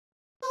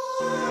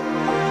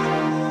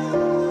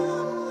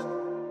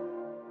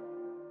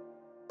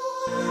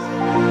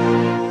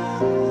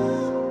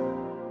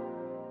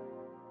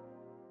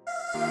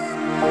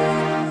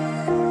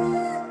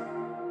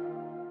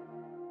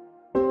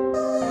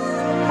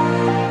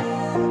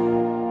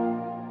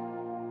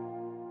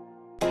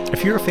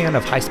If you're a fan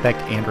of high-spec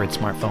Android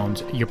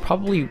smartphones, you're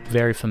probably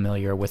very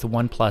familiar with the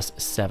OnePlus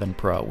 7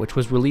 Pro, which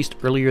was released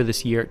earlier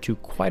this year to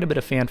quite a bit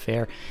of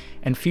fanfare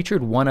and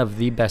featured one of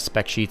the best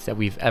spec sheets that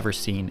we've ever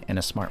seen in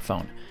a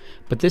smartphone.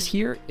 But this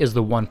here is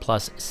the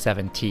OnePlus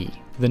 7T,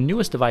 the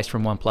newest device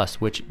from OnePlus,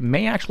 which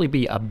may actually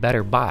be a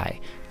better buy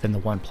than the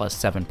OnePlus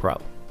 7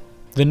 Pro.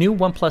 The new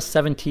OnePlus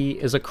 7T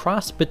is a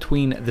cross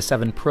between the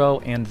 7 Pro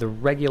and the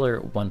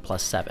regular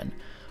OnePlus 7.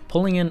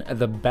 Pulling in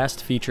the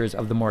best features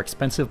of the more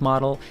expensive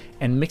model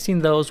and mixing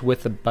those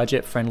with the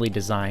budget-friendly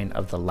design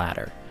of the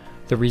latter.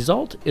 The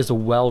result is a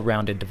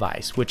well-rounded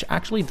device, which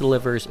actually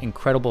delivers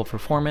incredible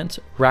performance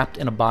wrapped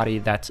in a body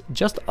that's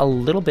just a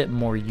little bit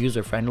more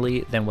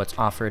user-friendly than what's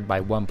offered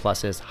by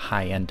OnePlus's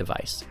high-end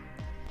device.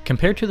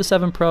 Compared to the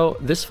 7 Pro,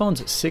 this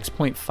phone's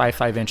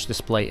 6.55-inch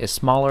display is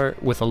smaller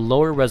with a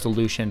lower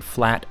resolution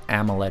flat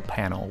AMOLED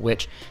panel,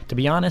 which, to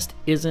be honest,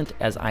 isn't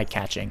as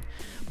eye-catching.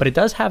 But it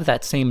does have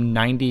that same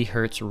 90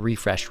 Hz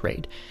refresh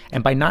rate,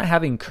 and by not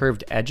having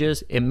curved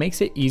edges, it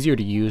makes it easier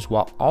to use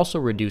while also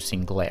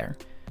reducing glare.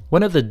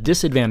 One of the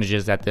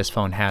disadvantages that this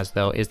phone has,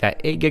 though, is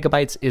that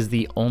 8GB is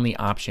the only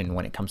option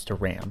when it comes to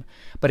RAM.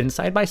 But in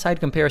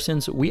side-by-side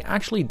comparisons, we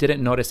actually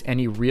didn't notice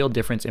any real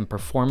difference in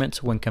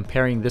performance when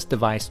comparing this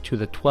device to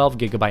the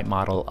 12GB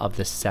model of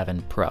the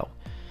 7 Pro.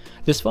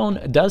 This phone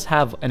does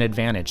have an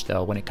advantage,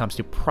 though, when it comes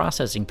to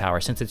processing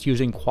power, since it's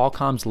using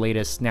Qualcomm's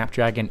latest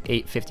Snapdragon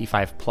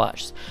 855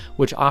 Plus,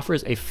 which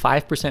offers a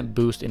 5%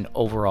 boost in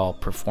overall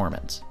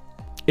performance.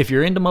 If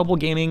you're into mobile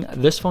gaming,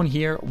 this phone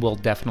here will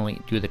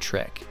definitely do the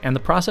trick. And the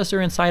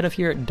processor inside of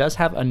here does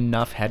have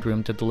enough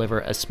headroom to deliver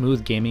a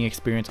smooth gaming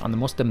experience on the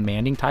most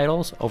demanding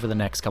titles over the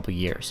next couple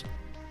years.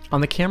 On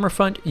the camera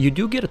front, you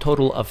do get a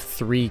total of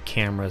 3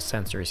 camera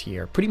sensors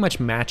here, pretty much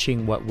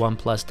matching what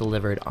OnePlus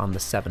delivered on the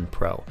 7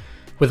 Pro.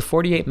 With a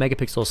 48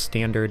 megapixel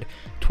standard,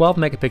 12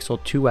 megapixel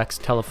 2x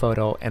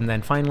telephoto, and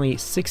then finally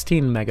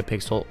 16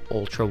 megapixel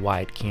ultra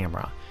wide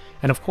camera.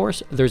 And of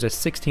course, there's a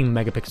 16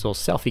 megapixel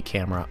selfie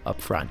camera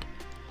up front.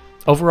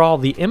 Overall,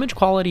 the image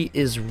quality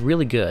is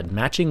really good,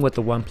 matching what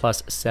the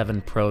OnePlus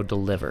 7 Pro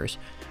delivers.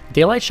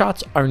 Daylight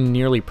shots are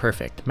nearly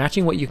perfect,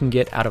 matching what you can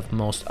get out of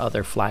most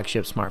other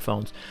flagship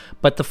smartphones,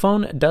 but the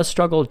phone does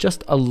struggle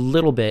just a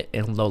little bit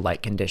in low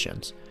light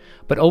conditions.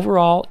 But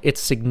overall,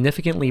 it's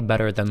significantly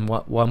better than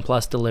what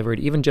OnePlus delivered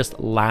even just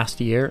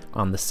last year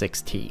on the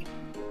 6T.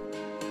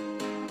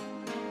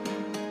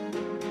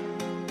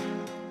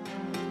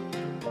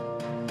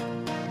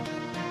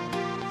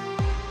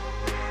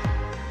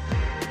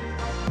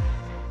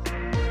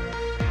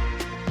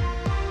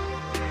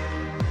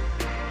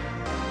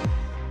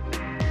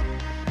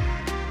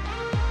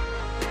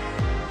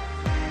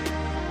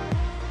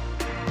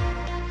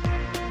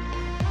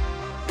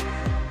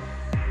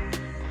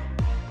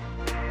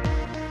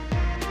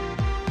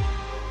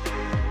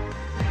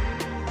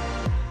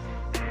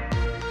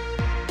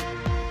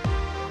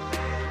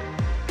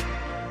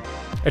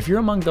 If you're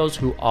among those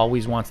who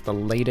always wants the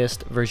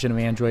latest version of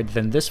Android,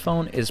 then this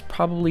phone is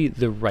probably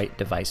the right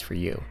device for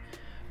you.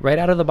 Right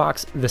out of the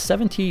box, the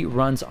 7T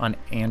runs on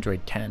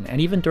Android 10, and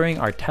even during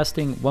our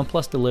testing,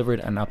 OnePlus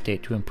delivered an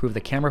update to improve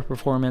the camera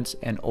performance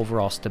and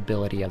overall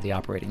stability of the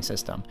operating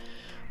system.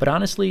 But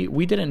honestly,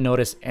 we didn't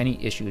notice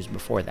any issues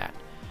before that.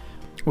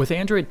 With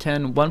Android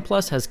 10,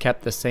 OnePlus has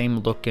kept the same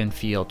look and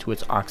feel to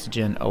its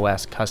Oxygen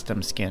OS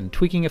custom skin,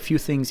 tweaking a few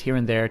things here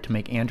and there to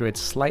make Android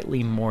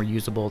slightly more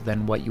usable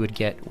than what you would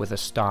get with a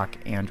stock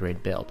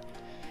Android build.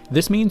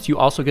 This means you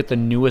also get the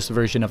newest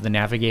version of the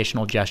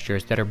navigational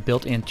gestures that are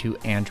built into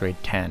Android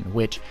 10,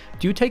 which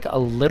do take a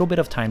little bit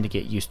of time to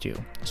get used to.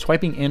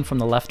 Swiping in from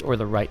the left or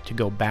the right to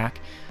go back,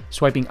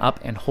 swiping up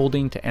and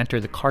holding to enter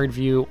the card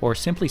view, or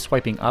simply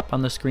swiping up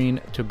on the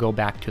screen to go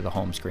back to the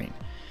home screen.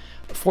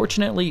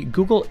 Fortunately,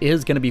 Google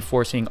is going to be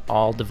forcing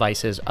all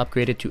devices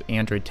upgraded to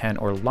Android 10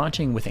 or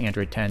launching with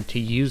Android 10 to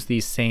use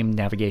these same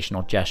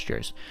navigational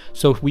gestures,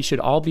 so we should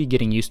all be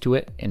getting used to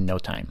it in no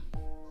time.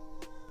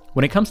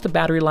 When it comes to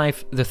battery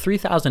life, the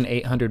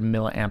 3800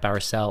 mAh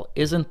cell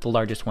isn't the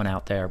largest one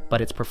out there, but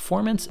its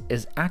performance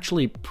is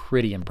actually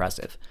pretty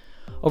impressive.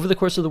 Over the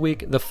course of the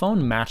week, the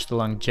phone matched the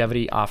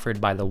longevity offered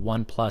by the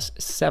OnePlus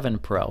 7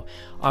 Pro,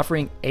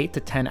 offering 8 to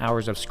 10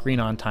 hours of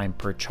screen-on time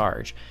per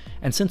charge.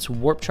 And since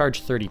Warp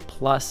Charge 30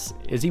 Plus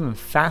is even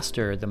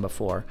faster than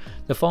before,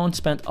 the phone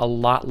spent a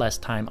lot less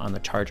time on the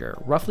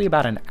charger, roughly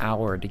about an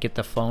hour to get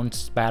the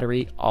phone's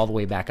battery all the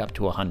way back up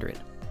to 100.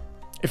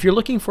 If you're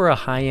looking for a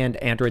high-end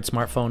Android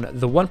smartphone,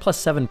 the OnePlus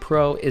 7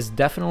 Pro is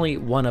definitely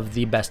one of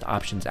the best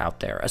options out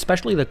there,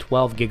 especially the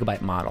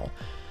 12GB model.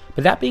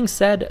 But that being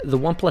said, the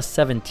OnePlus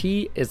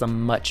 7T is a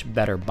much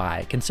better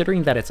buy,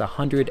 considering that it's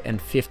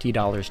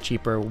 $150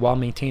 cheaper while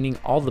maintaining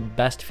all the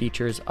best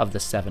features of the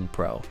 7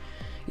 Pro.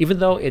 Even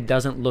though it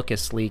doesn't look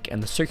as sleek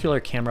and the circular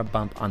camera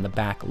bump on the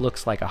back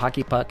looks like a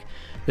hockey puck,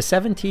 the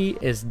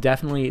 7T is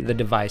definitely the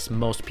device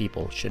most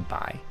people should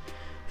buy.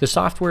 The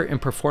software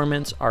and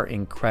performance are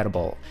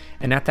incredible,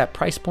 and at that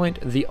price point,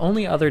 the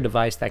only other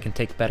device that can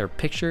take better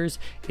pictures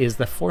is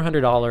the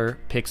 $400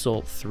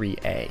 Pixel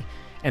 3a,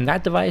 and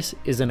that device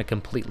is in a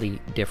completely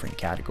different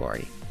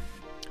category.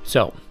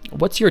 So,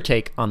 what's your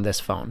take on this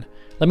phone?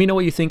 Let me know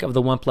what you think of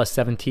the OnePlus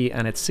 7T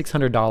and its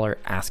 $600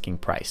 asking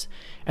price.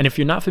 And if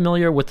you're not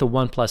familiar with the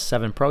OnePlus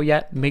 7 Pro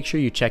yet, make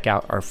sure you check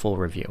out our full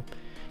review.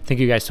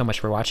 Thank you guys so much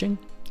for watching,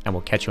 and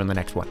we'll catch you in the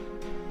next one.